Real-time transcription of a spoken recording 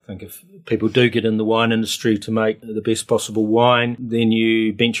think if people do get in the wine industry to make the best possible wine, then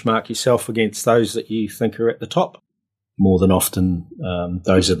you benchmark yourself against those that you think are at the top. More than often,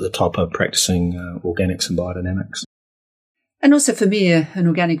 those at the top are practicing organics and biodynamics. And also for me, an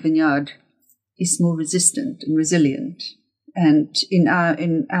organic vineyard is more resistant and resilient. And in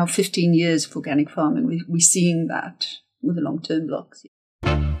our 15 years of organic farming, we're seeing that with the long-term blocks.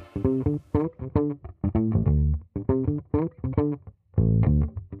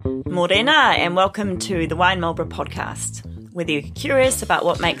 Morena, and welcome to the Wine Marlborough podcast. Whether you're curious about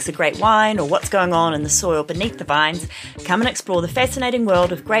what makes a great wine or what's going on in the soil beneath the vines, come and explore the fascinating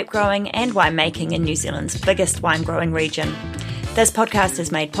world of grape growing and winemaking in New Zealand's biggest wine growing region. This podcast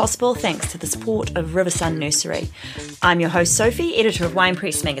is made possible thanks to the support of Riversun Nursery. I'm your host Sophie, editor of Wine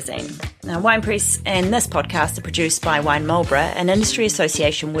Press magazine. Now, Wine Press and this podcast are produced by Wine Marlborough, an industry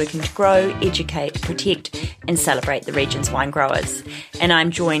association working to grow, educate, protect and celebrate the region's wine growers. And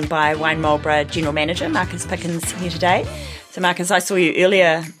I'm joined by Wine Marlborough General Manager Marcus Pickens here today. So Marcus, I saw you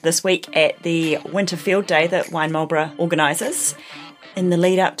earlier this week at the Winter Field Day that Wine Marlborough organises in the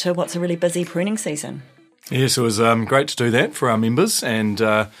lead up to what's a really busy pruning season. Yes, it was great to do that for our members and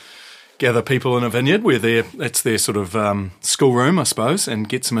gather people in a vineyard where it's their sort of schoolroom, I suppose, and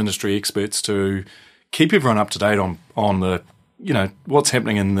get some industry experts to keep everyone up to date on the, what's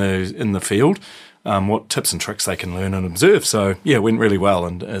happening in the field, what tips and tricks they can learn and observe. So yeah, it went really well,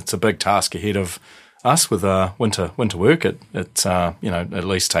 and it's a big task ahead of us with winter work. It at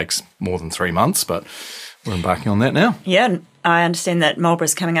least takes more than 3 months, but we're embarking on that now. Yeah, I understand that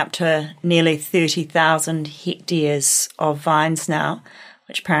Marlborough's coming up to nearly 30,000 hectares of vines now,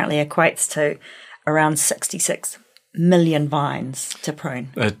 which apparently equates to around 66 million vines to prune.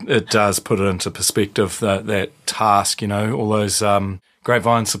 It does put it into perspective, that task, all those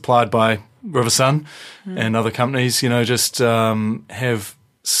grapevines supplied by Riversun and other companies, just have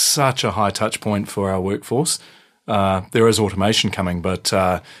such a high touch point for our workforce. There is automation coming, but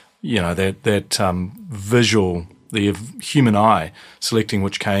that visual, the human eye selecting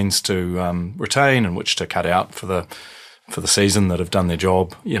which canes to retain and which to cut out for the season that have done their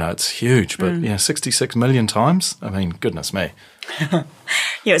job, it's huge. But 66 million times, I mean, goodness me. Yeah,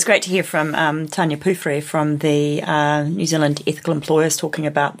 it was great to hear from Tanya Pufre from the New Zealand Ethical Employers talking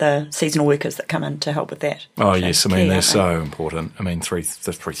about the seasonal workers that come in to help with that. Oh yes, I mean they're so important. I mean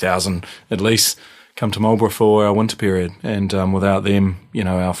 3,000 at least come to Marlborough for our winter period, and without them,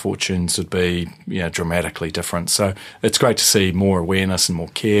 our fortunes would be dramatically different. So it's great to see more awareness and more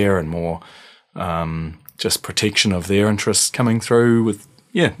care and more just protection of their interests coming through with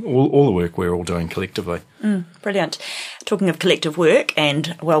all the work we're all doing collectively. Brilliant. Talking of collective work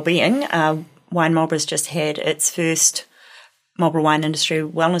and well-being, Wine Marlborough's just had its first Marlborough Wine Industry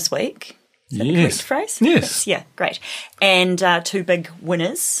Wellness Week. Is that the correct phrase? Yes. Yeah, great. And 2 big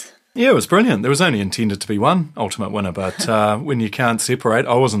winners. Yeah, it was brilliant. There was only intended to be one ultimate winner, but when you can't separate,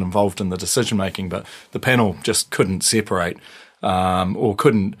 I wasn't involved in the decision-making, but the panel just couldn't separate or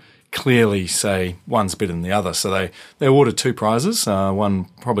couldn't clearly say one's better than the other. So they awarded 2 prizes. One,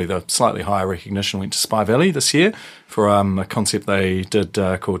 probably the slightly higher recognition, went to Spy Valley this year for a concept they did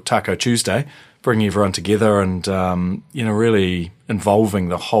called Taco Tuesday, bringing everyone together and, really involving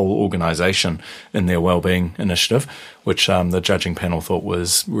the whole organisation in their wellbeing initiative, which the judging panel thought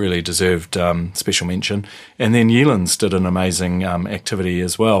was really deserved special mention. And then Yealands did an amazing activity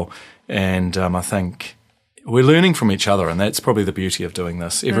as well. And I think we're learning from each other, and that's probably the beauty of doing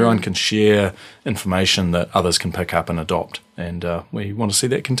this. Everyone can share information that others can pick up and adopt, and we want to see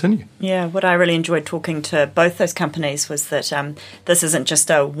that continue. Yeah, what I really enjoyed talking to both those companies was that this isn't just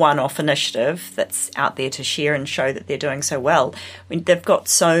a one-off initiative that's out there to share and show that they're doing so well. I mean, they've got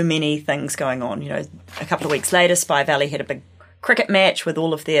so many things going on. A couple of weeks later, Spy Valley had a big cricket match with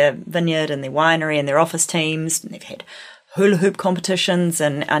all of their vineyard and their winery and their office teams, and they've had hula hoop competitions,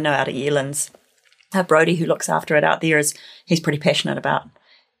 and I know out of Yealands, Brody, who looks after it out there, he's pretty passionate about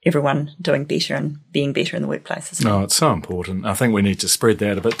everyone doing better and being better in the workplace. No, it's so important. I think we need to spread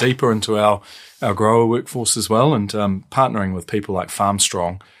that a bit deeper into our grower workforce as well, and partnering with people like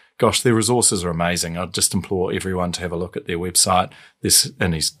Farmstrong. Gosh, their resources are amazing. I'd just implore everyone to have a look at their website.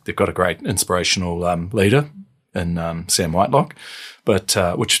 They've got a great inspirational leader in Sam Whitelock, but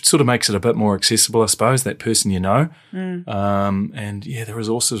which sort of makes it a bit more accessible, I suppose, that person and the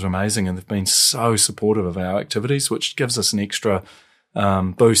resources are amazing, and they've been so supportive of our activities, which gives us an extra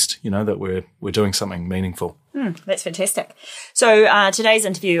boost, that we're doing something meaningful. That's fantastic. So today's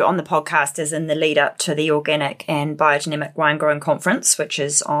interview on the podcast is in the lead up to the Organic and Biodynamic Wine Growing Conference, which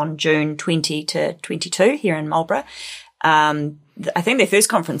is on June 20 to 22 here in Marlborough. I think their first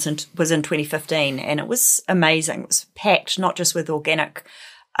conference was in 2015, and it was amazing. It was packed, not just with organic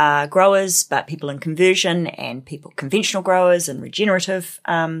growers, but people in conversion and people conventional growers and regenerative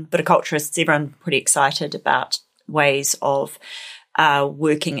viticulturists, everyone pretty excited about ways of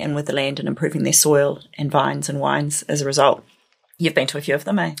working in with the land and improving their soil and vines and wines as a result. You've been to a few of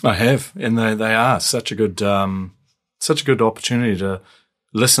them, eh? I have, and they are such a good opportunity to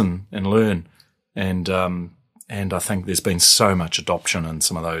listen and learn, and I think there's been so much adoption in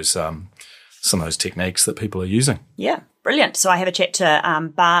some of those techniques that people are using. Yeah, brilliant. So I have a chat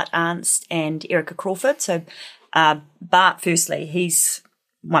to Bart, Arnst, and Erica Crawford. So Bart, firstly, he's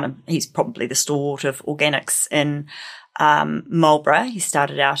probably the stalwart of organics in Marlborough. He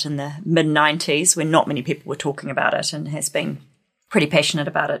started out in the mid-90s when not many people were talking about it, and has been pretty passionate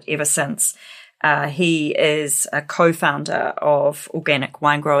about it ever since. He is a co-founder of Organic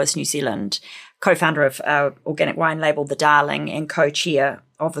Wine Growers New Zealand, co-founder of organic wine label The Darling, and co-chair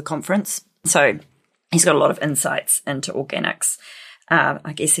of the conference. So he's got a lot of insights into organics.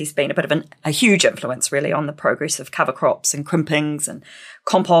 I guess he's been a bit of a huge influence, really, on the progress of cover crops and crimpings and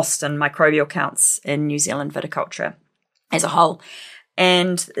compost and microbial counts in New Zealand viticulture as a whole.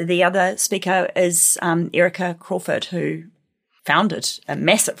 And the other speaker is Erica Crawford, who founded a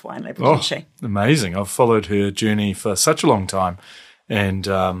massive wine label, didn't she? Amazing. I've followed her journey for such a long time. And,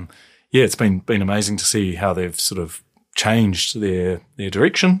 it's been amazing to see how they've sort of changed their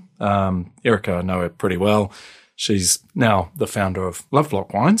direction. Erica, I know her pretty well. She's now the founder of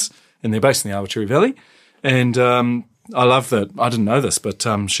Lovelock Wines, and they're based in the Arbitrary Valley. And I love that. I didn't know this, but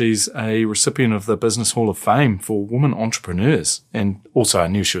she's a recipient of the Business Hall of Fame for women entrepreneurs. And also I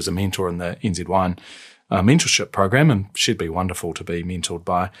knew she was a mentor in the NZ Wine mentorship program, and she'd be wonderful to be mentored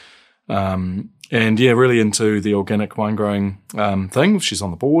by. Really into the organic wine growing thing. She's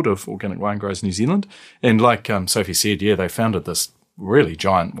on the board of Organic Wine Growers New Zealand. And like Sophie said, they founded this really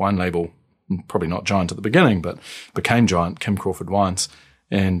giant wine label, probably not giant at the beginning, but became giant, Kim Crawford Wines.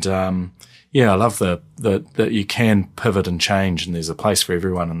 And I love that you can pivot and change, and there's a place for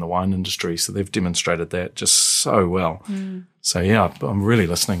everyone in the wine industry. So they've demonstrated that just so well. So I'm really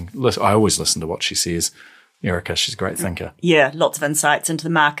listening. I always listen to what she says. Erica, she's a great thinker. Yeah, lots of insights into the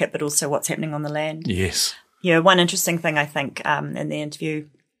market, but also what's happening on the land. Yes. Yeah, one interesting thing I think in the interview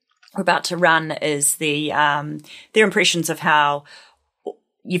we're about to run is their impressions of how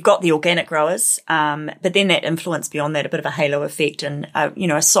you've got the organic growers, but then that influence beyond that, a bit of a halo effect, and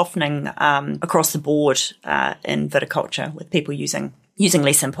a softening across the board in viticulture, with people using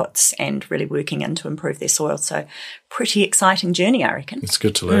less inputs and really working in to improve their soil. So pretty exciting journey, I reckon. It's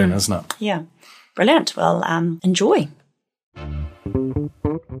good to learn, isn't it? Yeah. Brilliant. Well, enjoy.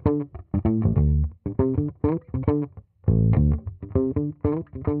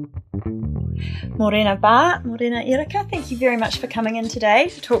 Morena Bart, Morena Erica, thank you very much for coming in today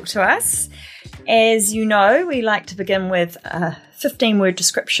to talk to us. As you know, we like to begin with a 15-word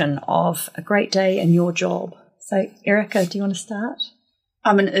description of a great day in your job. So, Erica, do you want to start?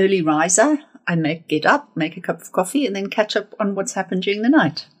 I'm an early riser. I get up, make a cup of coffee, and then catch up on what's happened during the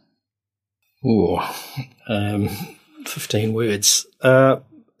night. 15 words.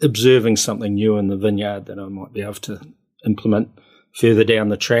 Observing something new in the vineyard that I might be able to implement further down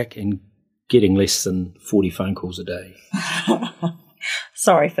the track, and getting less than 40 phone calls a day.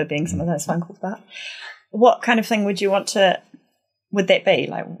 Sorry for being some of those phone calls, Bart. What kind of thing would that be?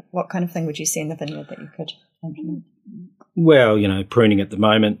 Like, what kind of thing would you see in the vineyard that you could implement? Well, pruning at the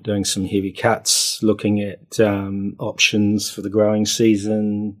moment, doing some heavy cuts, looking at options for the growing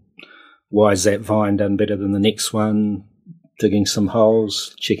season. Why is that vine done better than the next one? Digging some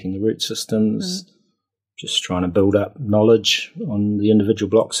holes, checking the root systems, just trying to build up knowledge on the individual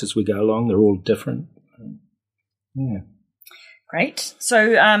blocks as we go along. They're all different. Yeah. Great.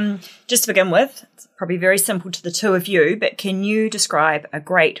 So just to begin with, it's probably very simple to the two of you, but can you describe a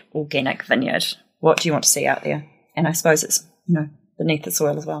great organic vineyard? What do you want to see out there? And I suppose it's, beneath the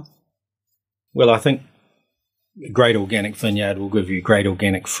soil as well. Well, I think a great organic vineyard will give you great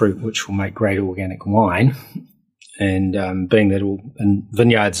organic fruit, which will make great organic wine. And being that and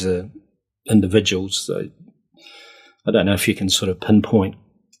vineyards are individuals, so I don't know if you can sort of pinpoint,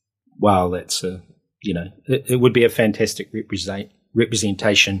 that's it would be a fantastic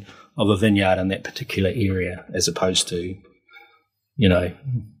representation of a vineyard in that particular area, as opposed to,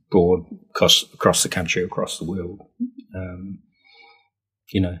 broad across the country, across the world.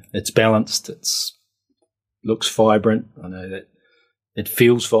 It's balanced, looks vibrant. I know that it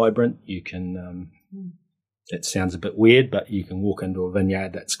feels vibrant. You can, that sounds a bit weird, but you can walk into a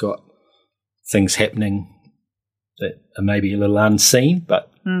vineyard that's got things happening that are maybe a little unseen,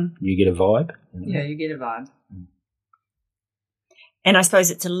 but you get a vibe. Yeah, you get a vibe. And I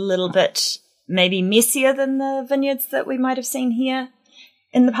suppose it's a little bit maybe messier than the vineyards that we might have seen here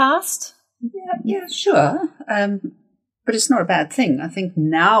in the past? Yeah, sure. But it's not a bad thing. I think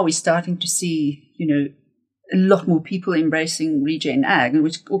now we're starting to see, a lot more people embracing regen ag,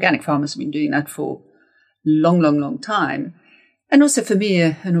 which organic farmers have been doing that for long time. And also for me,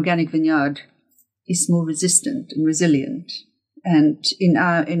 an organic vineyard is more resistant and resilient. And in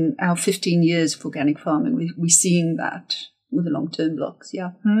our 15 years of organic farming, we're seeing that with the long-term blocks,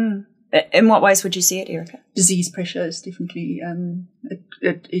 yeah. Mm. In what ways would you see it, Erica? Disease pressure is definitely,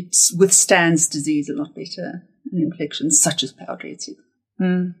 it withstands disease a lot better, and infections such as powdery, etc.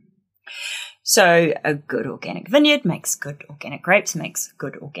 Mm. So a good organic vineyard makes good organic grapes, makes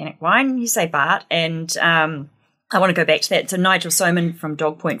good organic wine, you say, Bart. And I want to go back to that. So Nigel Soman from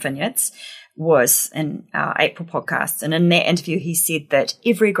Dog Point Vineyards was in our April podcast. And in that interview, he said that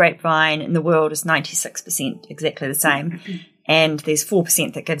every grapevine in the world is 96% exactly the same. And there's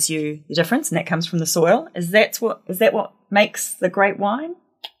 4% that gives you the difference, and that comes from the soil. Is that what makes the great wine?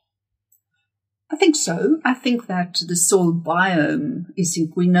 I think so. I think that the soil biome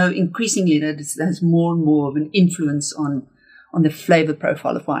we know increasingly that it has more and more of an influence on the flavor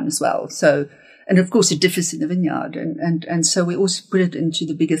profile of wine as well. So, and of course it differs in the vineyard. And so we also put it into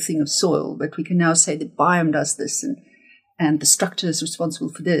the bigger thing of soil, but we can now say the biome does this and the structure is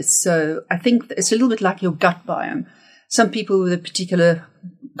responsible for this. So I think it's a little bit like your gut biome. Some people with a particular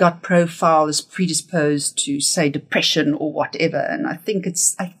gut profile is predisposed to, say, depression or whatever. And I think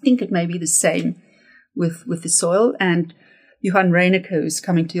it may be the same with the soil. And Johan Reinecke, who's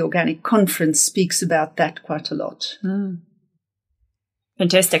coming to the organic conference, speaks about that quite a lot. Mm.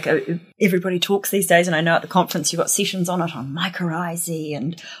 Fantastic. Everybody talks these days, and I know at the conference you've got sessions on it, on mycorrhizae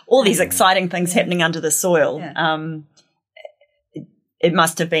and all these exciting things happening under the soil. Yeah. It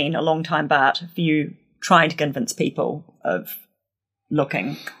must have been a long time, Bart, for you trying to convince people of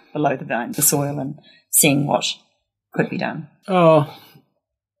looking below the soil and seeing what could be done. Oh,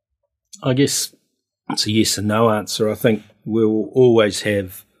 I guess it's a yes and no answer. I think we'll always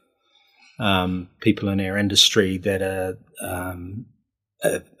have people in our industry that are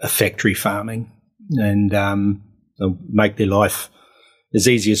factory farming, and they'll make their life as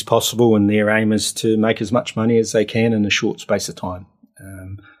easy as possible, and their aim is to make as much money as they can in a short space of time.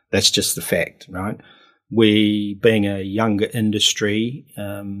 That's just the fact, right? We, being a younger industry,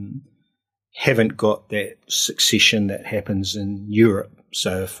 haven't got that succession that happens in Europe.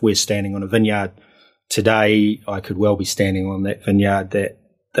 So if we're standing on a vineyard today, I could well be standing on that vineyard that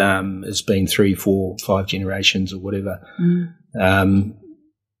has been 3, 4, 5 generations or whatever. Mm.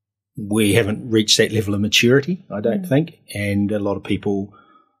 We haven't reached that level of maturity, I don't think, and a lot of people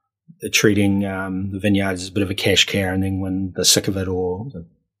are treating the vineyard as a bit of a cash cow, and then when they're sick of it or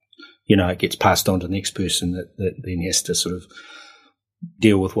it gets passed on to the next person that then has to sort of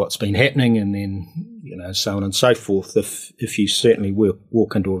deal with what's been happening, and then, so on and so forth. If you certainly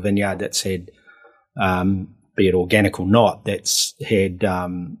walk into a vineyard that's had, be it organic or not, that's had, I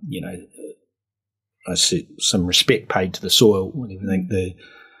see some respect paid to the soil and everything,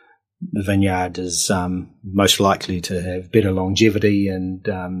 the vineyard is most likely to have better longevity, and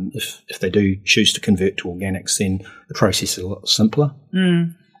if they do choose to convert to organics, then the process is a lot simpler.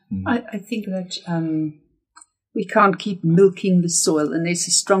 Mm. I think that we can't keep milking the soil, and there's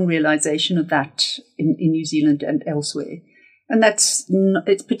a strong realization of that in New Zealand and elsewhere. And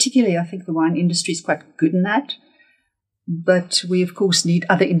it's particularly, I think the wine industry is quite good in that. But we, of course, need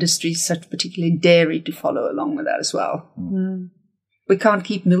other industries, such particularly dairy, to follow along with that as well. Mm. We can't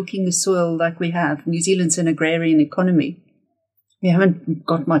keep milking the soil like we have. New Zealand's an agrarian economy. We haven't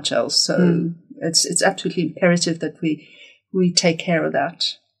got much else. So it's absolutely imperative that we take care of that,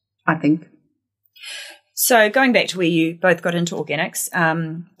 I think. So going back to where you both got into organics,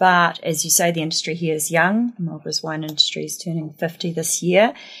 but as you say, the industry here is young. Marlborough's wine industry is turning 50 this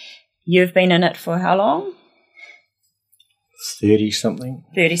year. You've been in it for how long? 30-something.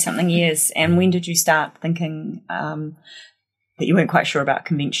 30-something years. And when did you start thinking that you weren't quite sure about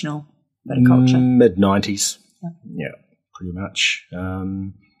conventional viticulture? Mid-90s. Yeah, pretty much.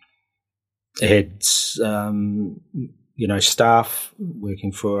 I had, staff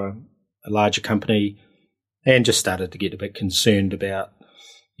working for a larger company, and just started to get a bit concerned about,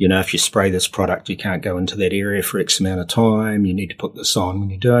 if you spray this product, you can't go into that area for X amount of time. You need to put this on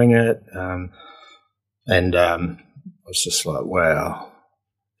when you're doing it. I was just like, wow,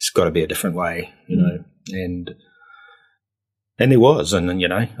 it's got to be a different way, and there was, and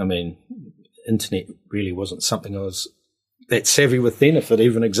internet really wasn't something I was that savvy with then, if it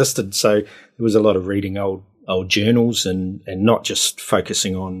even existed. So there was a lot of reading old journals and not just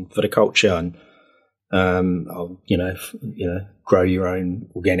focusing on viticulture and grow your own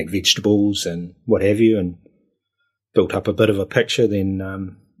organic vegetables and what have you. And built up a bit of a picture,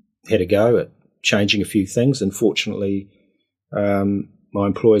 then had a go at changing a few things. And fortunately, my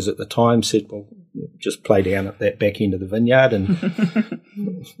employers at the time said, well, just play down at that back end of the vineyard and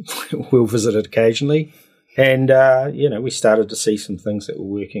we'll visit it occasionally. And, we started to see some things that were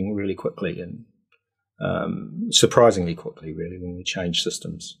working really quickly and surprisingly quickly, really, when we changed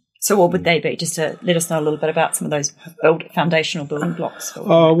systems. So what would they be? Just to let us know a little bit about some of those foundational building blocks.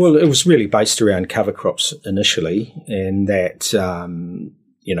 Oh, well, it was really based around cover crops initially, and that, I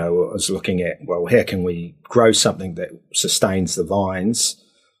was looking at, well, how can we grow something that sustains the vines,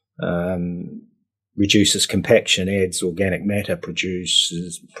 reduces compaction, adds organic matter,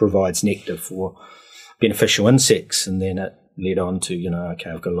 provides nectar for beneficial insects, and then it led on to, okay,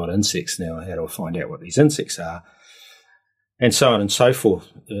 I've got a lot of insects now, how do I find out what these insects are? And so on and so forth.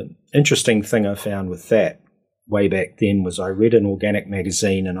 The interesting thing I found with that way back then was I read an organic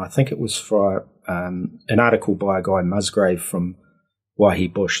magazine, and I think it was for an article by a guy, Musgrave, from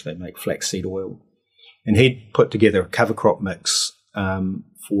Waihi Bush. They make flaxseed oil. And he'd put together a cover crop mix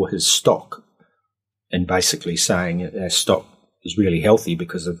for his stock, and basically saying our stock is really healthy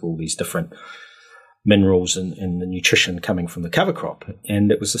because of all these different minerals and the nutrition coming from the cover crop.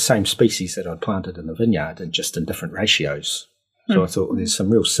 And it was the same species that I'd planted in the vineyard, and just in different ratios. So I thought, well, there's some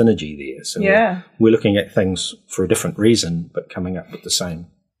real synergy there. So we're looking at things for a different reason, but coming up with the same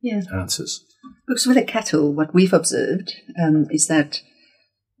answers. Because with the cattle, what we've observed is that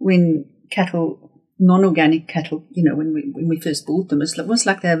when cattle, non-organic cattle, when we first bought them, it's almost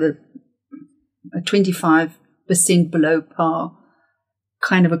like they have a 25% below par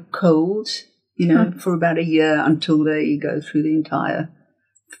kind of a cold, for about a year until they go through the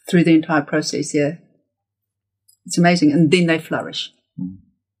entire process. Yeah, it's amazing, and then they flourish,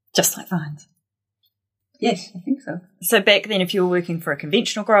 just like vines. Yes, I think so. So back then, if you were working for a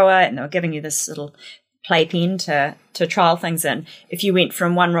conventional grower and they were giving you this little playpen to trial things in, if you went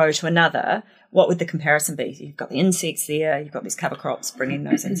from one row to another, what would the comparison be? You've got the insects there, you've got these cover crops bringing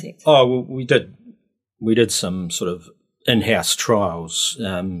those insects. Oh, well, we did some sort of in-house trials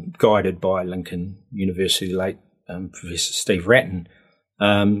guided by Lincoln University late Professor Steve Ratton,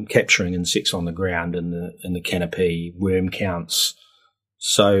 capturing insects on the ground in the canopy, worm counts.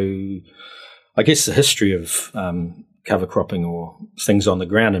 So I guess the history of cover cropping or things on the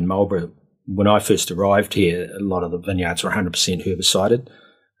ground in Marlborough, when I first arrived here, a lot of the vineyards were 100% herbicided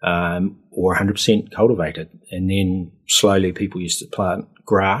or 100% cultivated. And then slowly people used to plant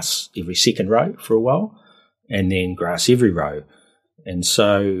grass every second row for a while, and then grass every row. And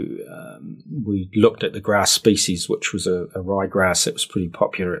so we looked at the grass species, which was a ryegrass that was pretty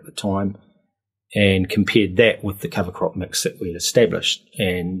popular at the time, and compared that with the cover crop mix that we had established.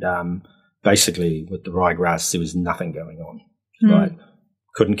 And basically with the ryegrass, there was nothing going on. Right?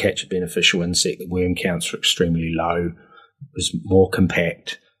 Couldn't catch a beneficial insect. The worm counts were extremely low. It was more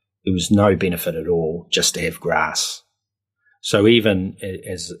compact. There was no benefit at all just to have grass. So even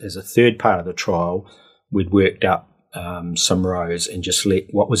as a third part of the trial, we'd worked up some rows and just let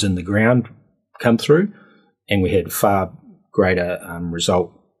what was in the ground come through, and we had far greater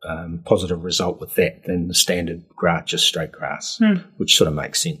positive result with that than the standard grass, just straight grass, which sort of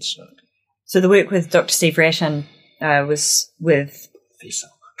makes sense. So the work with Dr. Steve Ratton was with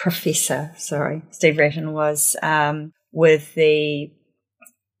Professor Steve Ratton was with the...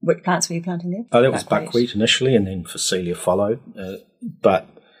 Which plants were you planting there? Oh, that was buckwheat initially, and then Phacelia followed. But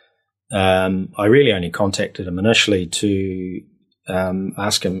I really only contacted him initially to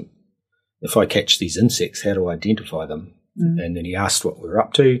ask him, if I catch these insects, how do I identify them? And then he asked what we were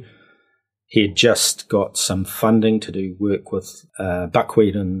up to. He had just got some funding to do work with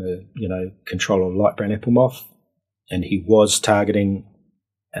buckwheat and the control of light brown apple moth, and he was targeting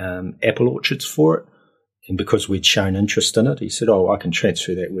apple orchards for it. And because we'd shown interest in it, he said, I can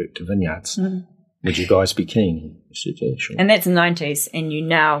transfer that work to vineyards. Would you guys be keen? I said, yeah, sure. And that's in the 90s, and you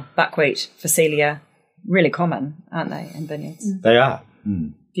now, buckwheat, Phacelia, really common, aren't they, in vineyards? They are.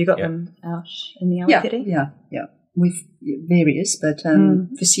 Have you got them out in the Aotearoa? Yeah. We've various, but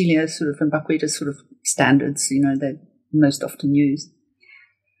Phacelia and buckwheat are sort of standards, they're most often used.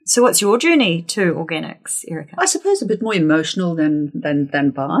 So what's your journey to organics, Erica? I suppose a bit more emotional than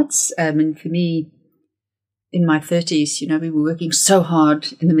Bart's. For me, in my 30s, we were working so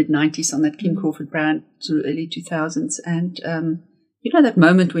hard in the mid-90s on that Kim Crawford brand, sort of early 2000s. And, that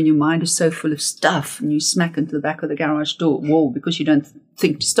moment when your mind is so full of stuff and you smack into the back of the garage wall because you don't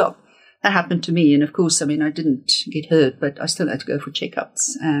think to stop. That happened to me. And, of course, I didn't get hurt, but I still had to go for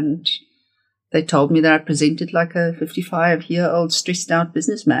checkups. And they told me that I presented like a 55-year-old stressed-out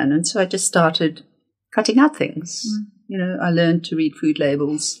businessman. And so I just started cutting out things. I learned to read food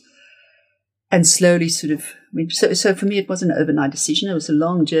labels and slowly sort of I mean, so for me, it wasn't an overnight decision. It was a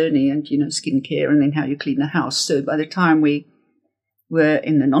long journey, and skincare, and then how you clean the house. So by the time we were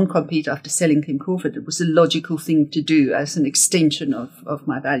in the non-compete after selling Crawford, it was a logical thing to do as an extension of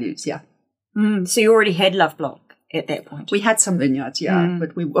my values. Yeah. So you already had Love Block at that point. We had some vineyards, yeah,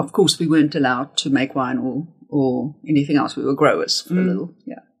 but we weren't allowed to make wine or anything else. We were growers for a little,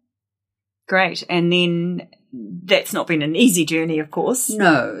 yeah. Great. And then that's not been an easy journey, of course.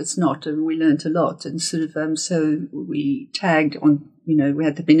 No, it's not. And we learned a lot. And sort of, so we tagged on, we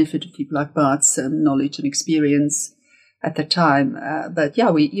had the benefit of people like Bart's knowledge and experience at the time. But yeah,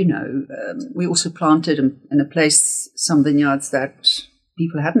 we also planted in a place some vineyards that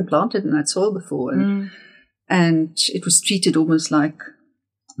people hadn't planted in that soil before. And it was treated almost like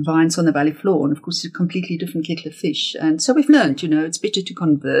vines on the valley floor. And of course, it's a completely different kettle of fish. And so we've learned, it's better to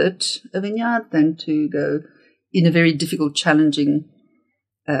convert a vineyard than to go in a very difficult, challenging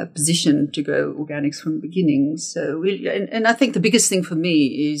position to grow organics from the beginning. So, and I think the biggest thing for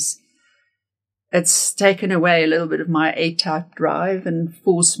me is it's taken away a little bit of my A-type drive and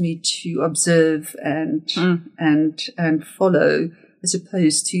forced me to observe and follow, as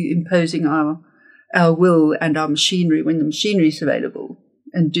opposed to imposing our will and our machinery when the machinery is available,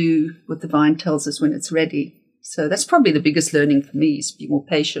 and do what the vine tells us when it's ready. So that's probably the biggest learning for me, is be more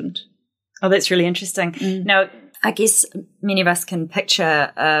patient. Oh, that's really interesting. Now, I guess many of us can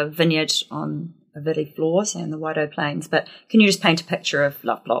picture a vineyard on a valley floor, say in the White Oak Plains, but can you just paint a picture of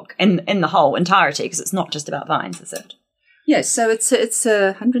Love Block in the whole entirety? Because it's not just about vines, is it? Yes, so it's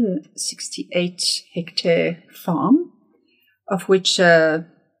a 168-hectare farm, of which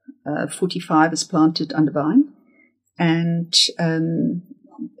 45 is planted under vine, and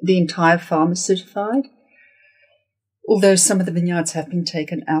the entire farm is certified. Although some of the vineyards have been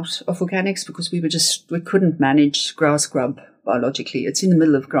taken out of organics because we couldn't manage grass grub biologically. It's in the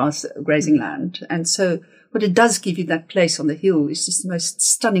middle of grazing land. And so what it does give you, that place on the hill, is just the most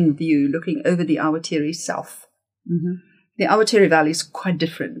stunning view looking over the Awatere south. Mm-hmm. The Awatere Valley is quite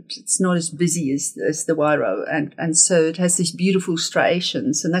different. It's not as busy as the Wairau. And so it has these beautiful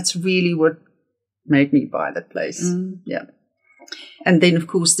striations. And that's really what made me buy that place. Yeah. And then, of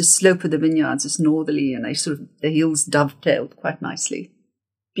course, the slope of the vineyards is northerly, and the hills dovetailed quite nicely.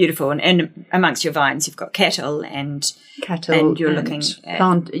 Beautiful. And amongst your vines, you've got cattle and you're looking at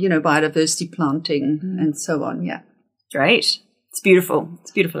biodiversity planting and so on. Yeah. Great. It's beautiful.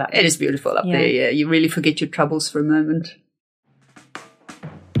 It's beautiful up there. It is beautiful up there. Yeah. You really forget your troubles for a moment.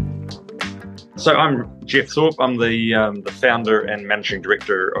 So I'm Jeff Thorpe. I'm the founder and managing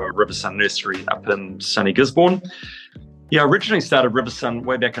director of Riversun Nursery up in sunny Gisborne. Yeah, I originally started Riversun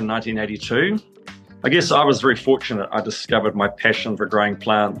way back in 1982. I guess I was very fortunate. I discovered my passion for growing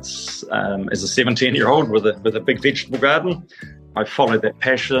plants as a 17-year-old with a big vegetable garden. I followed that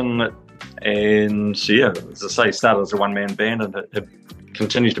passion and, as I say, started as a one-man band and have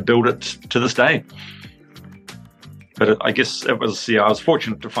continued to build it to this day. But I guess it was, I was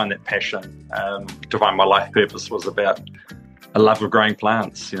fortunate to find that passion, to find my life purpose was about a love of growing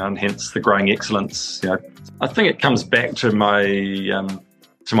plants, and hence the growing excellence. I think it comes back to my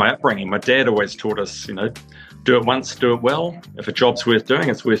upbringing. My dad always taught us, do it once, do it well. If a job's worth doing,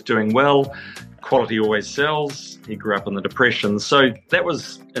 it's worth doing well. Quality always sells. He grew up in the Depression. So that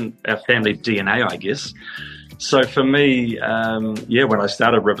was in our family DNA, I guess. So for me, when I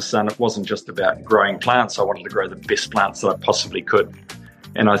started Riversun, it wasn't just about growing plants. I wanted to grow the best plants that I possibly could.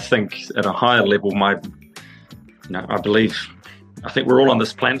 And I think at a higher level, I think we're all on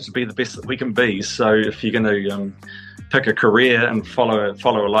this planet to be the best that we can be. So if you're going to pick a career and follow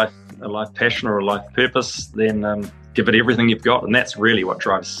a life passion or a life purpose, then give it everything you've got. And that's really what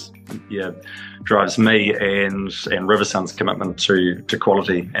drives me and Riversun's commitment to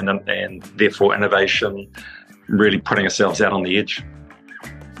quality and therefore innovation, really putting ourselves out on the edge.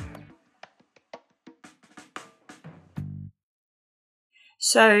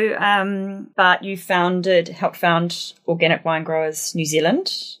 So, Bart, you helped found Organic Wine Growers New Zealand.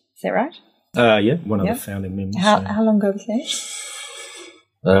 Is that right? One of the founding members. How long ago was that?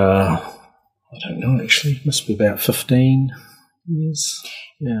 I don't know, actually. Must be about 15 years.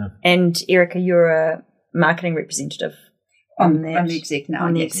 Yeah. And Erica, you're a marketing representative on that. I'm the exec now.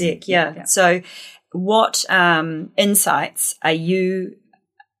 On the exec, yeah. So what insights have you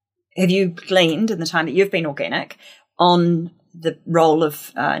gleaned in the time that you've been organic on the role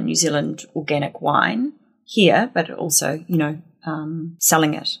of New Zealand organic wine here, but also,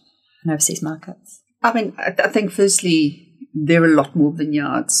 selling it in overseas markets? I mean, I think firstly, there are a lot more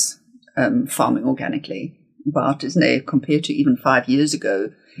vineyards farming organically. Bart, isn't there, compared to even 5 years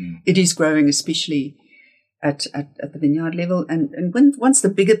ago. It is growing, especially at the vineyard level. And once the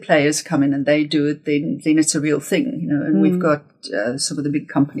bigger players come in and they do it, then it's a real thing, and we've got some of the big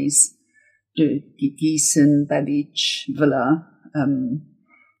companies, Gießen, Babbage, Villa,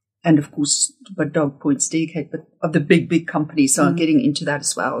 and of course, but Dog Point's Decade, but of the big companies are getting into that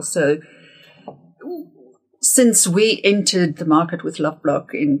as well. So since we entered the market with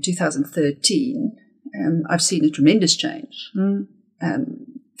Lovelock in 2013, I've seen a tremendous change.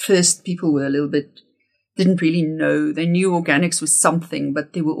 First, people were a little bit, didn't really know. They knew organics was something,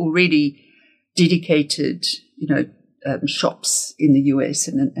 but there were already dedicated, shops in the US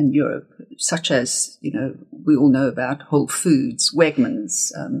and Europe, such as, we all know about Whole Foods,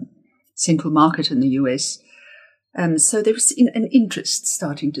 Wegmans, Central Market in the US. So there was an interest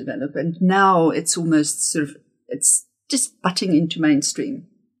starting to develop, and now it's almost it's just butting into mainstream.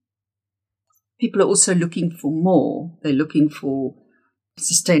 People are also looking for more. They're looking for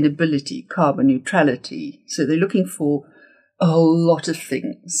sustainability, carbon neutrality. So they're looking for a whole lot of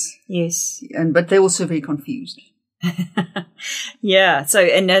things. Yes. But they're also very confused. Yeah. So,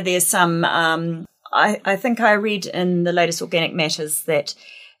 and there's some, I think I read in the latest Organic Matters that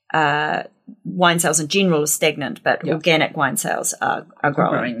wine sales in general are stagnant, but organic wine sales are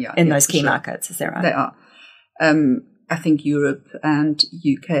growing in those key markets. Is that right? They are. I think Europe and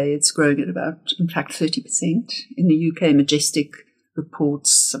UK, it's growing at about, in fact, 30%. In the UK, Majestic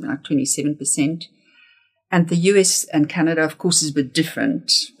reports something like 27%. And the US and Canada, of course, is a bit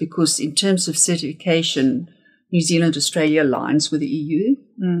different because in terms of certification, New Zealand, Australia aligns with the EU.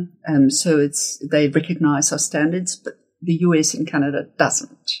 So they recognize our standards, but the US and Canada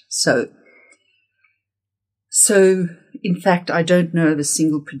doesn't. So in fact, I don't know of a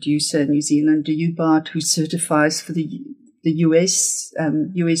single producer in New Zealand. Do you, Bart, who certifies for the US,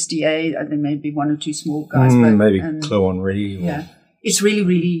 USDA? And there may be one or two small guys. Maybe Cloonry. Yeah. It's really,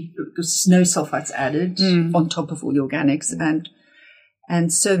 really, because no sulfites added on top of all the organics.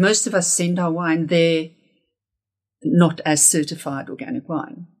 And so most of us send our wine there not as certified organic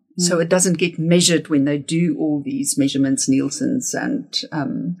wine. So it doesn't get measured when they do all these measurements, Nielsen's and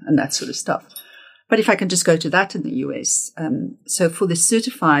that sort of stuff. But if I can just go to that in the US, so for the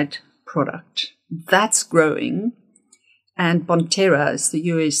certified product, that's growing. And Bonterra is the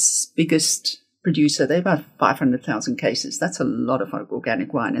US biggest producer. They're about 500,000 cases. That's a lot of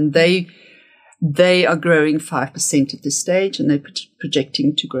organic wine. And they are growing 5% at this stage, and they're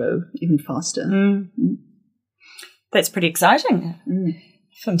projecting to grow even faster. That's pretty exciting.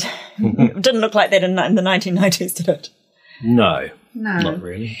 Didn't look like that in the 1990s, did it? No, not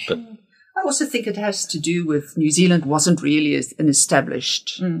really. But I also think it has to do with New Zealand wasn't really an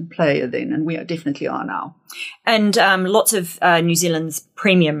established player then, and we definitely are now. And lots of New Zealand's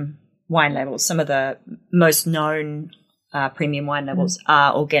premium wine labels, some of the most known premium wine labels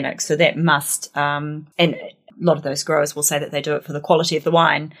are organic. So that must, and a lot of those growers will say that they do it for the quality of the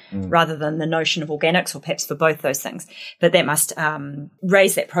wine rather than the notion of organics, or perhaps for both those things. But that must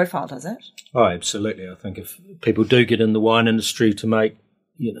raise that profile, does it? Oh, absolutely. I think if people do get in the wine industry to make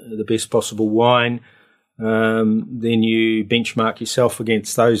the best possible wine, then you benchmark yourself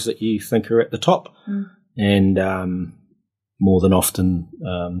against those that you think are at the top. And more than often,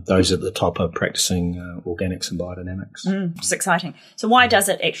 those at the top are practicing organics and biodynamics. It's exciting. So why does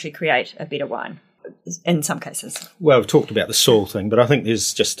it actually create a better wine in some cases? Well, we've talked about the soil thing, but I think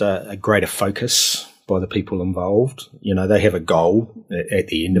there's just a greater focus by the people involved. They have a goal at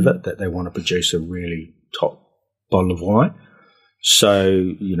the end of it that they want to produce a really top bottle of wine.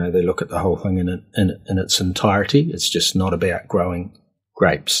 So, they look at the whole thing in its entirety. It's just not about growing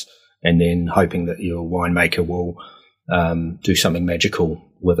grapes and then hoping that your winemaker will do something magical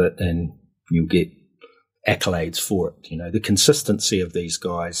with it and you'll get accolades for it. The consistency of these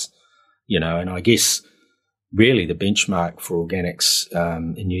guys, and I guess really the benchmark for organics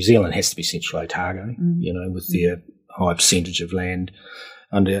in New Zealand has to be Central Otago, with their high percentage of land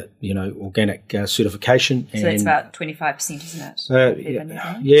under, organic certification. So that's about 25%, isn't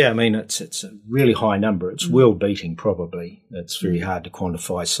it? Yeah, I mean, it's a really high number. It's world beating probably. It's very hard to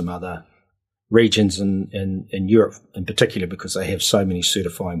quantify some other regions in Europe in particular because they have so many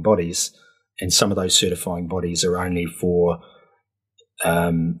certifying bodies, and some of those certifying bodies are only for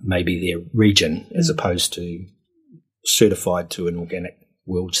maybe their region as opposed to certified to an organic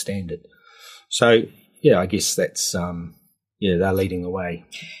world standard. So, I guess that's, they're leading the way.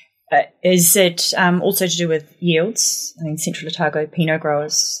 Is it also to do with yields? I mean, Central Otago Pinot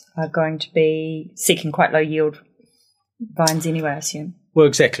growers are going to be seeking quite low yield vines anyway, I assume. Well,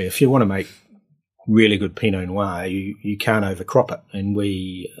 exactly. If you want to make really good Pinot Noir, you can't overcrop it. And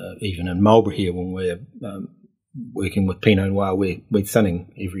we, even in Marlborough here, when we're working with Pinot Noir, we're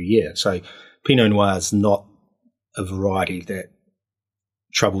thinning every year. So Pinot Noir is not a variety that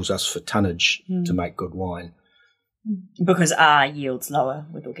troubles us for tonnage to make good wine. Because are yields lower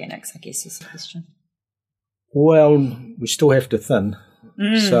with organics, I guess is the question. Well, we still have to thin.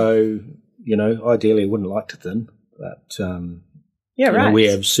 So, ideally I wouldn't like to thin, but we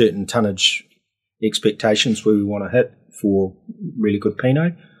have certain tonnage expectations where we want to hit for really good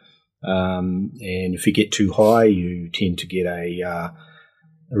Pinot. And if you get too high, you tend to get a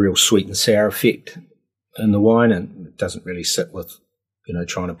real sweet and sour effect in the wine, and it doesn't really sit with,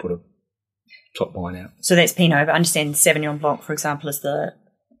 trying to put a top wine out. So that's Pinot, but I understand Sauvignon Blanc, for example, is the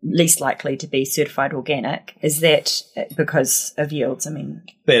least likely to be certified organic. Is that because of yields? I mean,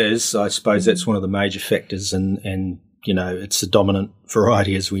 that is, I suppose that's one of the major factors, and it's a dominant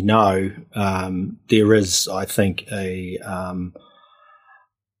variety, as we know. There is, I think, a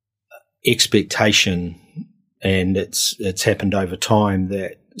expectation, and it's happened over time,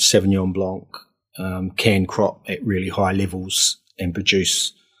 that Sauvignon Blanc can crop at really high levels and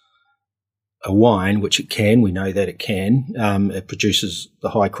produce a wine, which it can. We know that it can. It produces the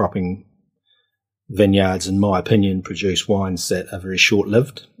high cropping vineyards, in my opinion, produce wines that are very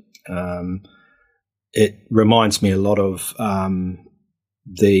short-lived. It reminds me a lot of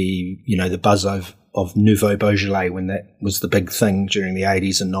the buzz of Nouveau Beaujolais, when that was the big thing during the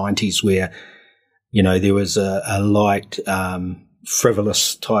 80s and 90s, where, there was a light,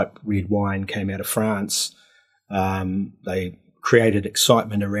 frivolous type red wine came out of France. They created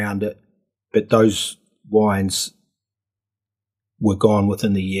excitement around it, but those wines were gone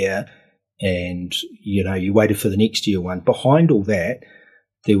within the year, and, you waited for the next year one. Behind all that,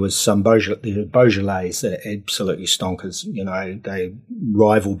 there was some Beaujolais that are absolutely stonkers. They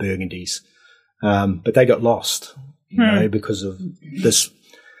rival Burgundies. But they got lost, because of this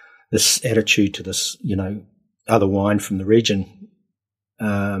attitude to this, other wine from the region.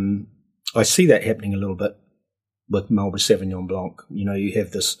 I see that happening a little bit with Marlborough Sauvignon Blanc. You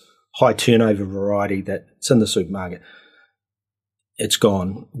have this high turnover variety that's in the supermarket. It's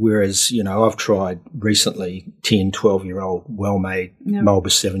gone. Whereas, I've tried recently 10, 12-year-old well-made Marlborough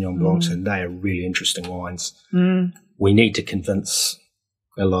Sauvignon Blancs, and they are really interesting wines. We need to convince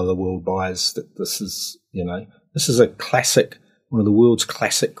a lot of the world buyers that this is a classic, one of the world's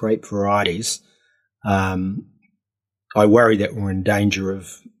classic grape varieties. I worry that we're in danger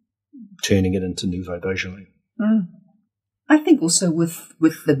of turning it into Nouveau Beaujolais. I think also with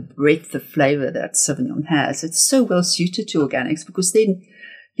the breadth of flavour that Sauvignon has, it's so well suited to organics, because then,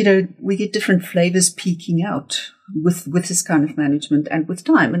 we get different flavours peeking out with this kind of management and with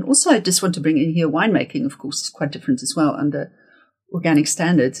time. And also I just want to bring in here, winemaking, of course, is quite different as well under organic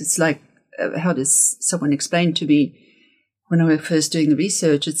standards. It's like, how does someone explain to me when I was first doing the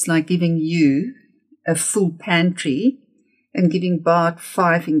research, it's like giving you a full pantry and giving Bart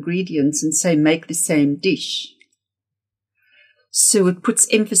 5 ingredients and say, make the same dish. So it puts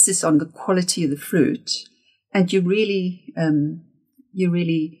emphasis on the quality of the fruit, and you're really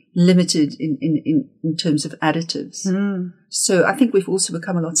limited in terms of additives. So I think we've also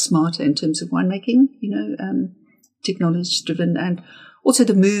become a lot smarter in terms of winemaking, technology driven, and also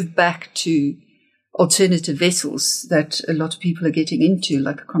the move back to alternative vessels that a lot of people are getting into,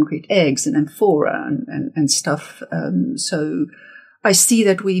 like concrete eggs and amphora and stuff. So I see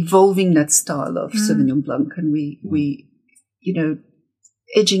that we're evolving that style of Sauvignon Blanc, and we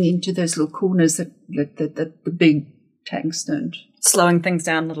edging into those little corners that the big tanks don't. Slowing things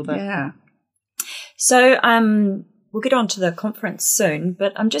down a little bit. Yeah. So we'll get on to the conference soon,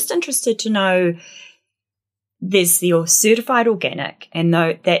 but I'm just interested to know, there's your certified organic, and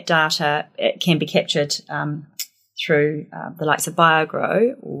that data, it can be captured through the likes of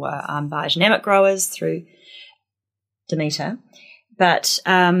BioGrow or biodynamic growers through Demeter. But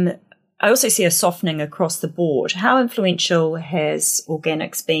I also see a softening across the board. How influential has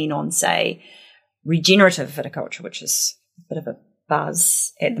organics been on, say, regenerative viticulture, which is a bit of a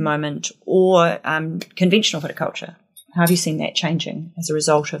buzz at the moment, or conventional viticulture? How have you seen that changing as a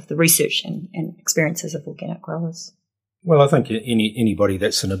result of the research and experiences of organic growers? Well, I think anybody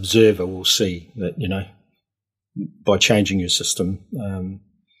that's an observer will see that, by changing your system,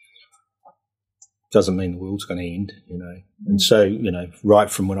 doesn't mean the world's going to end, And so, right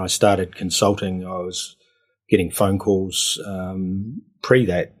from when I started consulting, I was getting phone calls pre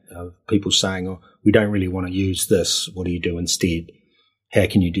that of people saying, "Oh, we don't really want to use this. What do you do instead? How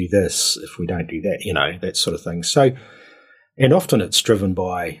can you do this if we don't do that?" That sort of thing. So, and often it's driven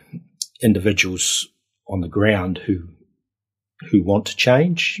by individuals on the ground who want to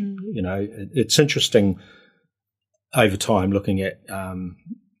change. It's interesting over time looking at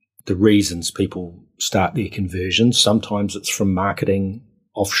the reasons people start their conversions. Sometimes it's from marketing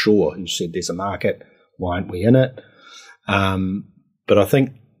offshore, who said there's a market, why aren't we in it? But I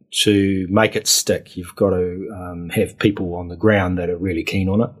think to make it stick, you've got to have people on the ground that are really keen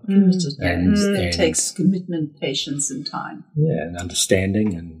on it. And it takes commitment, patience, and time. Yeah, and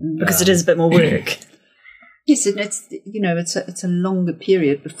understanding, and because it is a bit more work. Yes, and it's a longer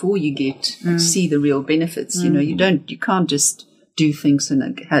period before you get to see the real benefits. You can't just do things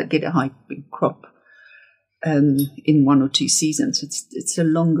and get a high big crop in 1 or 2 seasons. It's a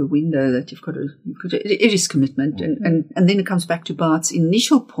longer window that you've got to. It is commitment, and then it comes back to Bart's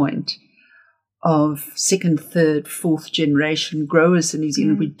initial point of 2nd, 3rd, 4th generation growers in New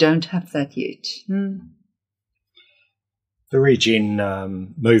Zealand. We don't have that yet. The regen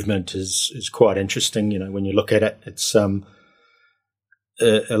movement is quite interesting. When you look at it, it's a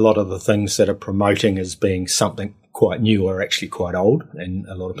lot of the things that are promoting as being something quite new are actually quite old, and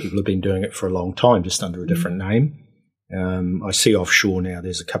a lot of people have been doing it for a long time, just under a different name. I see offshore now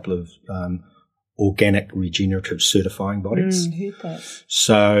there's a couple of organic regenerative certifying bodies. Heard that.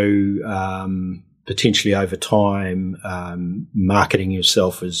 So potentially over time, marketing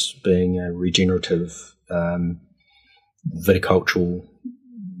yourself as being a regenerative viticultural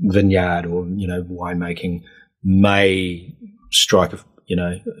vineyard or winemaking may strike a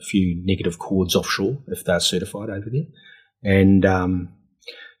few negative chords offshore if they're certified over there. And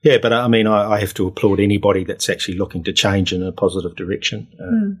but I have to applaud anybody that's actually looking to change in a positive direction,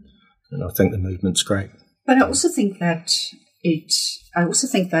 and I think the movement's great. But I also think that it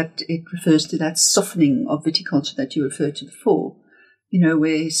refers to that softening of viticulture that you referred to before,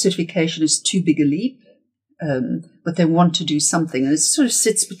 where certification is too big a leap. But they want to do something. And it sort of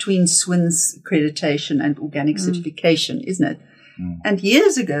sits between SWIN's accreditation and organic certification, isn't it? And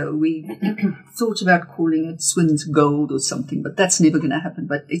years ago, we thought about calling it SWIN's Gold or something, but that's never going to happen.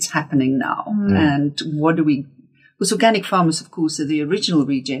 But it's happening now. And because organic farmers, of course, are the original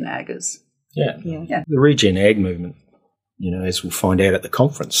regen aggers. Yeah. The regen ag movement, as we'll find out at the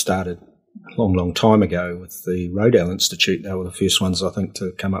conference, started a long, long time ago with the Rodale Institute. They were the first ones, I think,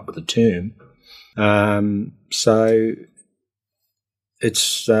 to come up with the term. So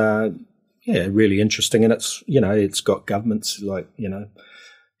it's really interesting, and it's it's got governments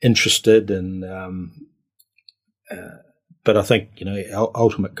interested, and but I think our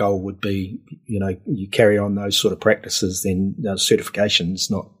ultimate goal would be you carry on those sort of practices, then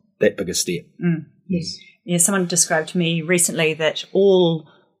certification's not that big a step. Yes. Yeah, someone described to me recently that all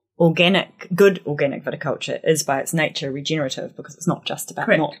good organic viticulture is by its nature regenerative, because it's not just about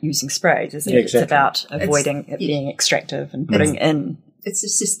not using sprays, is it? Yeah, exactly. It's about avoiding it being extractive and putting in. It's a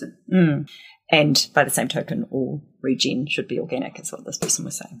system. And by the same token, all regen should be organic, is what this person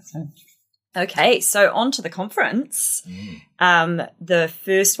was saying. So, okay, so on to the conference. The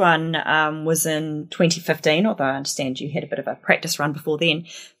first one was in 2015, although I understand you had a bit of a practice run before then.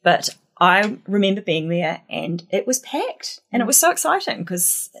 But I remember being there, and it was packed, and it was so exciting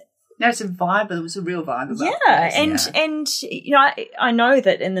because it's a vibe. There was a real vibe about it. And I know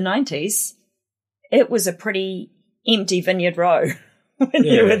that in the 90s, it was a pretty empty vineyard row when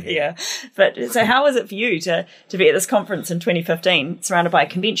you were there. But so how was it for you to be at this conference in 2015, surrounded by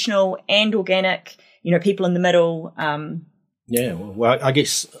conventional and organic, people in the middle? Well, I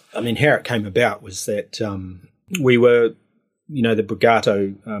guess, how it came about was that we were, the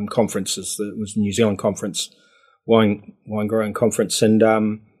Brigato conferences, that was New Zealand conference, wine growing conference, and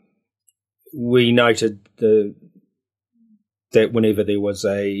we noted that whenever there was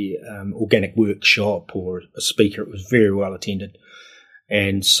a organic workshop or a speaker, it was very well attended.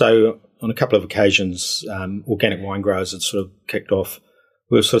 And so on a couple of occasions, organic wine growers had sort of kicked off.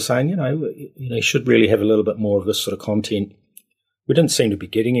 We were sort of saying, you should really have a little bit more of this sort of content. We didn't seem to be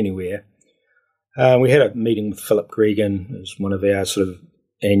getting anywhere. We had a meeting with Philip Gregan. It was one of our sort of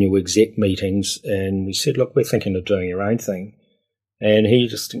annual exec meetings, and we said, look, we're thinking of doing our own thing. And he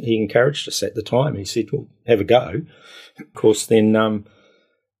encouraged us at the time. He said, well, have a go. Of course, then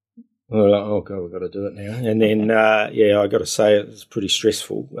we were like, oh, God, we've got to do it now. And then, I got to say it was pretty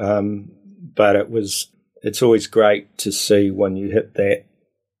stressful. But it's always great to see when you hit that,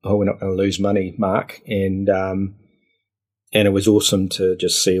 we're not going to lose money mark. And it was awesome to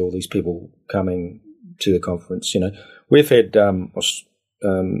just see all these people coming to the conference. We've had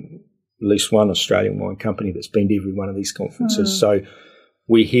at least one Australian wine company that's been to every one of these conferences. So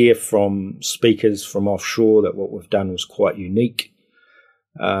we hear from speakers from offshore that what we've done was quite unique.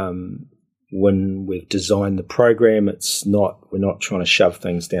 When we've designed the program, we're not trying to shove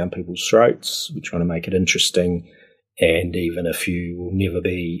things down people's throats. We're trying to make it interesting. And even if you will never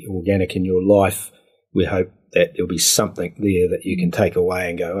be organic in your life, we hope that there'll be something there that you can take away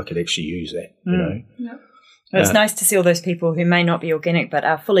and go, I could actually use that, Yep. It's nice to see all those people who may not be organic but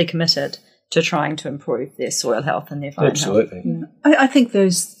are fully committed to trying to improve their soil health and their vine Absolutely. health. I think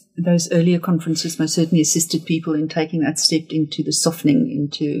those earlier conferences most certainly assisted people in taking that step into the softening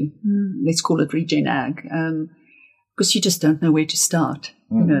into, let's call it regen ag, because you just don't know where to start.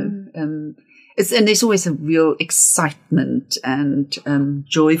 You know, and there's always a real excitement and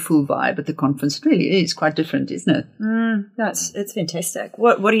joyful vibe at the conference. It really is quite different, isn't it? It's fantastic.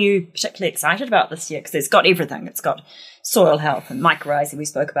 What are you particularly excited about this year? Because it's got everything. It's got soil health and mycorrhizae we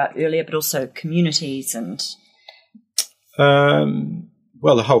spoke about earlier, but also communities and...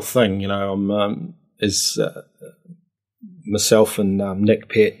 Well, the whole thing, you know, myself and Nick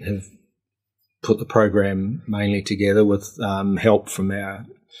Pett have put the program mainly together with help from our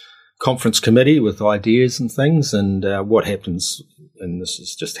conference committee with ideas and things. And what happens, and this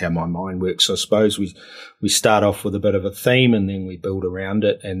is just how my mind works, I suppose, we start off with a bit of a theme and then we build around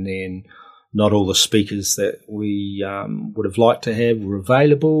it, and then not all the speakers that we would have liked to have were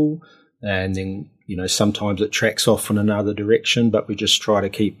available, and then, you know, sometimes it tracks off in another direction, but we just try to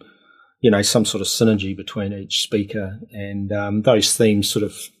keep, you know, some sort of synergy between each speaker, and those themes sort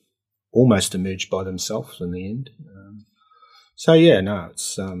of almost emerge by themselves in the end.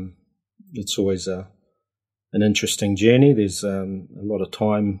 It's always an interesting journey. There's a lot of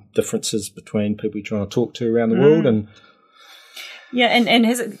time differences between people you're trying to talk to around the world, and and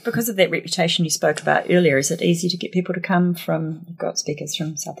has it, because of that reputation you spoke about earlier, is it easy to get people to come from? You've got speakers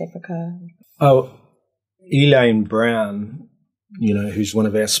from South Africa. Oh, Elaine Brown, you know, who's one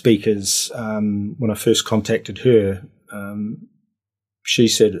of our speakers, when I first contacted her, she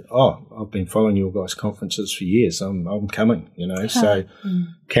said, I've been following your guys' conferences for years. I'm coming, you know. So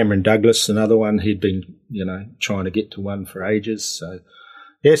Cameron Douglas, another one, he'd been, you know, trying to get to one for ages.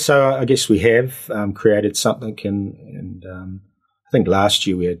 So I guess we have created something, and I think last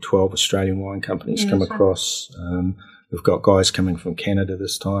year we had 12 Australian wine companies come across. We've got guys coming from Canada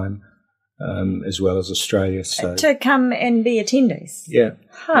this time, as well as Australia. So to come and be attendees? Yeah.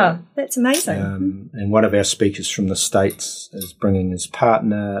 That's amazing. And one of our speakers from the States is bringing his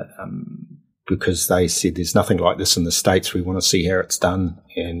partner, because they said there's nothing like this in the States. We want to see how it's done.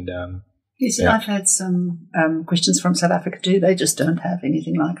 And yes, I've had some questions from South Africa too. They just don't have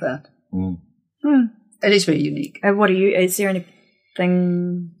anything like that. It is very unique. Is there anything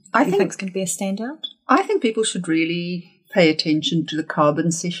you think can be a standout? I think people should really pay attention to the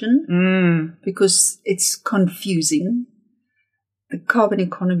carbon session because it's confusing. The carbon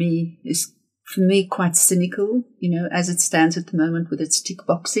economy is, for me, quite cynical, you know, as it stands at the moment with its tick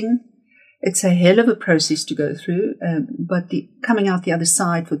boxing. It's a hell of a process to go through, but coming out the other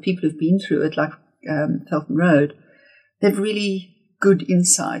side for people who've been through it, like Felton Road, they've really good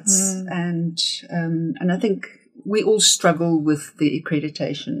insights. And I think we all struggle with the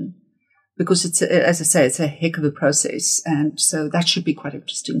accreditation, because it's, as I say, it's a heck of a process. And so that should be quite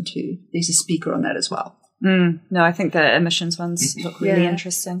interesting too. There's a speaker on that as well. No, I think the emissions ones look really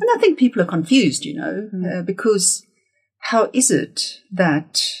interesting. And I think people are confused, you know, because how is it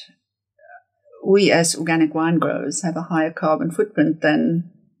that we as organic wine growers have a higher carbon footprint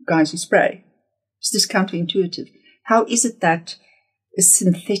than guys who spray? It's just counterintuitive. How is it that a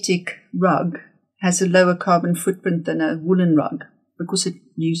synthetic rug has a lower carbon footprint than a woolen rug? Because it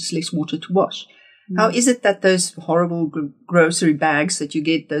uses less water to wash. How is it that those horrible grocery bags that you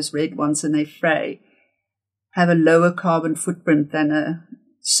get, those red ones, and they fray, have a lower carbon footprint than a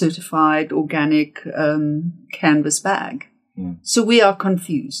certified organic canvas bag? So we are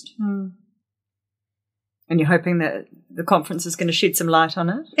confused. And you're hoping that the conference is going to shed some light on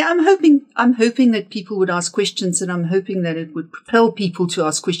it? Yeah, I'm hoping that people would ask questions, and I'm hoping that it would propel people to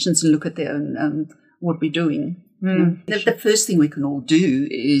ask questions and look at their own what we're doing. The first thing we can all do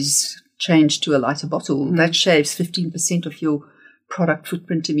is change to a lighter bottle. That shaves 15% of your product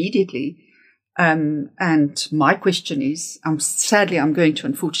footprint immediately. And my question is, sadly, I'm going to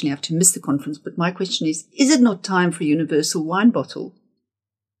unfortunately have to miss the conference, but my question is it not time for a universal wine bottle?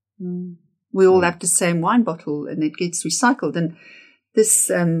 We all have the same wine bottle and it gets recycled. And this,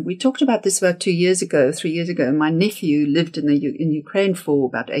 we talked about this about 3 years ago. My nephew lived in Ukraine for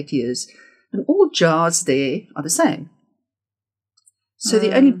about 8 years. And all jars there are the same. So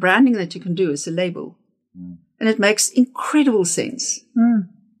the only branding that you can do is a label. And it makes incredible sense. Have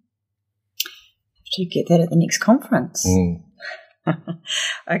to get that at the next conference.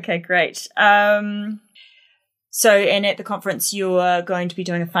 Okay, great. So, and at the conference, you're going to be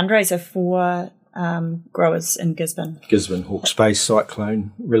doing a fundraiser for growers in Gisborne. Gisborne Hawke's Bay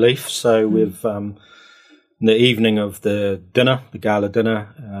cyclone relief. So we've... in the evening of the dinner, the gala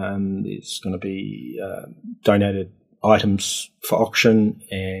dinner, there's going to be donated items for auction,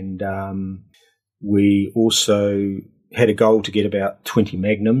 and we also had a goal to get about 20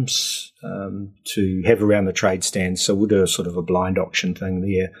 magnums to have around the trade stands. So we'll do a sort of a blind auction thing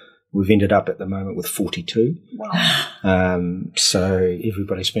there. We've ended up at the moment with 42. Wow. So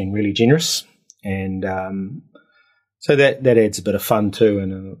everybody's been really generous. And so that adds a bit of fun too.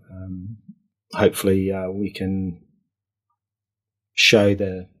 And hopefully we can show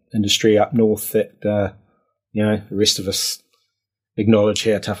the industry up north that, the rest of us acknowledge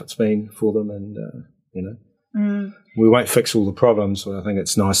how tough it's been for them. And, we won't fix all the problems, but I think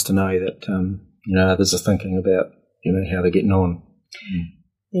it's nice to know that, others are thinking about, how they're getting on.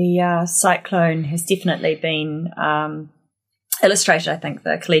 The cyclone has definitely been illustrated, I think,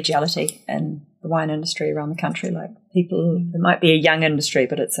 the collegiality in the wine industry around the country. Like people, it might be a young industry,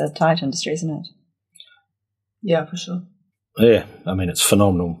 but it's a tight industry, isn't it? Yeah, for sure. Yeah, I mean, it's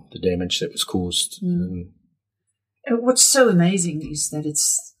phenomenal, the damage that was caused. What's so amazing is that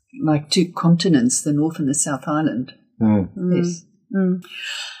it's like two continents, the North and the South Island. Yes.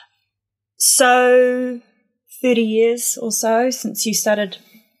 So 30 years or so since you started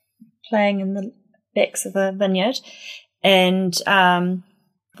playing in the backs of a vineyard. And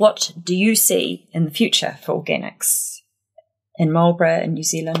what do you see in the future for organics in Marlborough, in New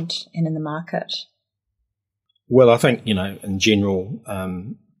Zealand, and in the market? Well, I think, in general,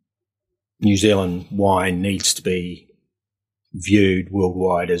 New Zealand wine needs to be viewed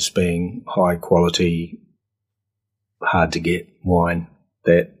worldwide as being high quality, hard to get wine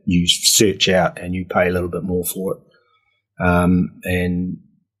that you search out and you pay a little bit more for it. And,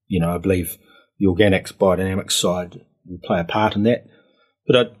 I believe the organics biodynamics side will play a part in that.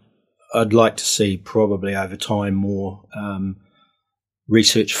 But I'd like to see probably over time more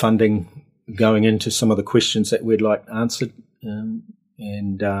research funding going into some of the questions that we'd like answered. And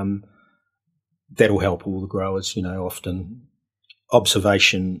that'll help all the growers. Often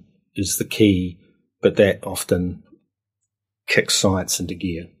observation is the key, but that often kicks science into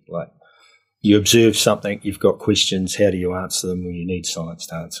gear. Like you observe something, you've got questions, how do you answer them? Well, you need science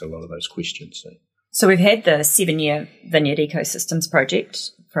to answer a lot of those questions. So we've had the 7-year Vineyard Ecosystems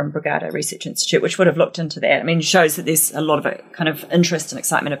project from Brigada Research Institute, which would have looked into that. I mean, it shows that there's a lot of kind of interest and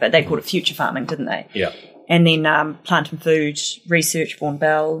excitement about it. They called it future farming, didn't they? Yeah. And then Plant and Food Research, Vaughan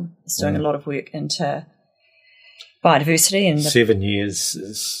Bell, is doing a lot of work into biodiversity. And 7 years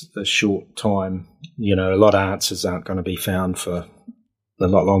is a short time. A lot of answers aren't going to be found for a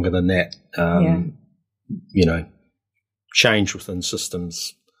lot longer than that. Change within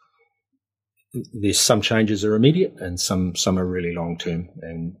systems. There's some changes are immediate and some are really long term,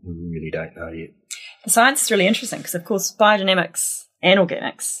 and we really don't know yet. The science is really interesting because, of course, biodynamics and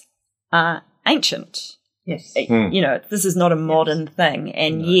organics are ancient. Yes. This is not a modern thing,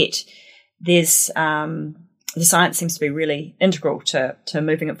 and yet there's the science seems to be really integral to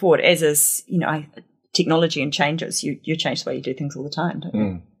moving it forward, as is, technology and changes. You change the way you do things all the time, don't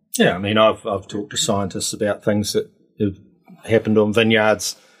you? Yeah, I mean, I've talked to scientists about things that have happened on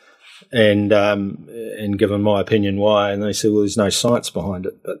vineyards and given my opinion why, and they say, well, there's no science behind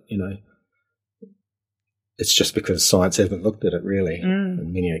it, but, it's just because science hasn't looked at it really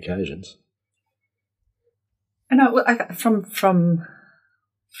on many occasions. And from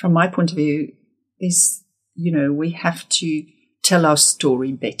my point of view is, we have to tell our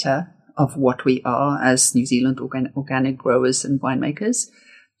story better of what we are as New Zealand organic growers and winemakers,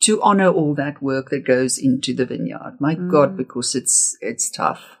 to honour all that work that goes into the vineyard. My God, because it's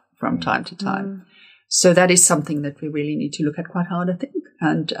tough from time to time. So that is something that we really need to look at quite hard, I think,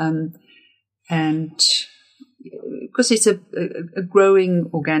 and because it's a growing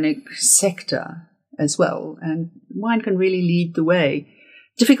organic sector as well, and wine can really lead the way.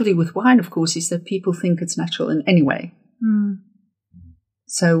 Difficulty with wine, of course, is that people think it's natural in any way.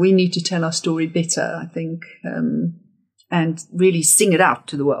 So we need to tell our story better, I think, and really sing it out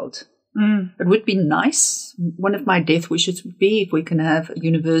to the world. It would be nice. One of my death wishes would be if we can have a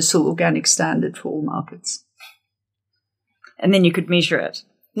universal organic standard for all markets. And then you could measure it.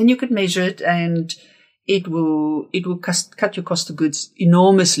 Then you could measure it, and it will cut your cost of goods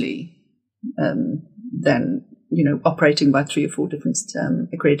enormously than operating by 3 or 4 different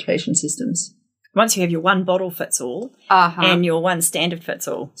accreditation systems. Once you have your one bottle fits all and your one standard fits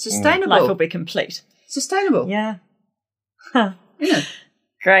all, sustainable, life will be complete. Sustainable. Yeah. Huh. Yeah.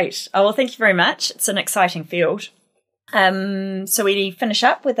 Great. Oh, well, thank you very much. It's an exciting field. So we finish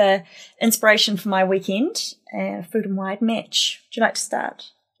up with a inspiration for my weekend, food and wine match. Would you like to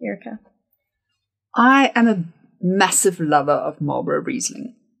start, Erica? I am a massive lover of Marlborough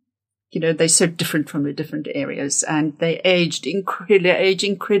Riesling. They're so different from the different areas, and they age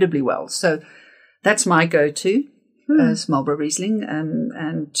incredibly well. So that's my go-to as Marlborough Riesling,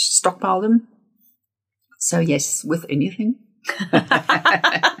 and stockpile them. So yes, with anything.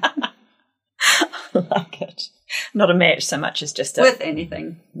 I like it. Not a match so much as just a With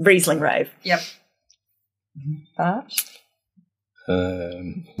anything. Riesling rave. Yep. Bart?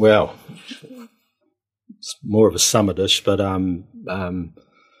 Well, it's more of a summer dish, but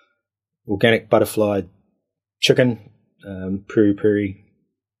organic butterfly chicken, peri-peri,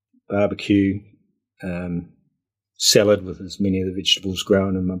 barbecue, salad with as many of the vegetables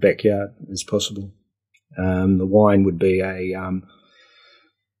grown in my backyard as possible. The wine would be a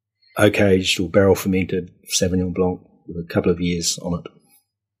oak-aged or barrel-fermented Sauvignon Blanc with a couple of years on it.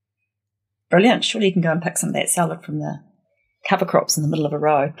 Brilliant. Surely you can go and pick some of that salad from the cover crops in the middle of a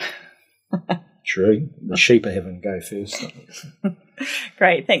row. True. The sheep are having to go first.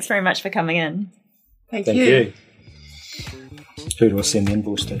 Great. Thanks very much for coming in. Thank Thank you. Who do I send the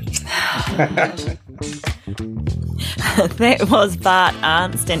invoice to? That was Bart,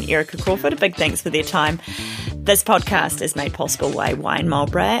 Arnst and Erica Crawford. A big thanks for their time. This podcast is made possible by Wine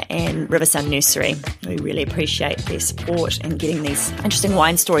Marlborough and Riverside Nursery. We really appreciate their support in getting these interesting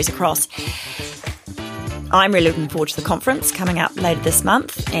wine stories across. I'm really looking forward to the conference coming up later this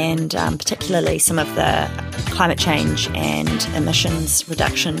month, and particularly some of the climate change and emissions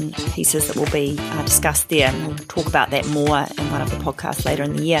reduction pieces that will be discussed there. And we'll talk about that more in one of the podcasts later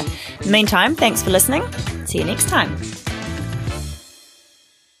in the year. In the meantime, thanks for listening. See you next time.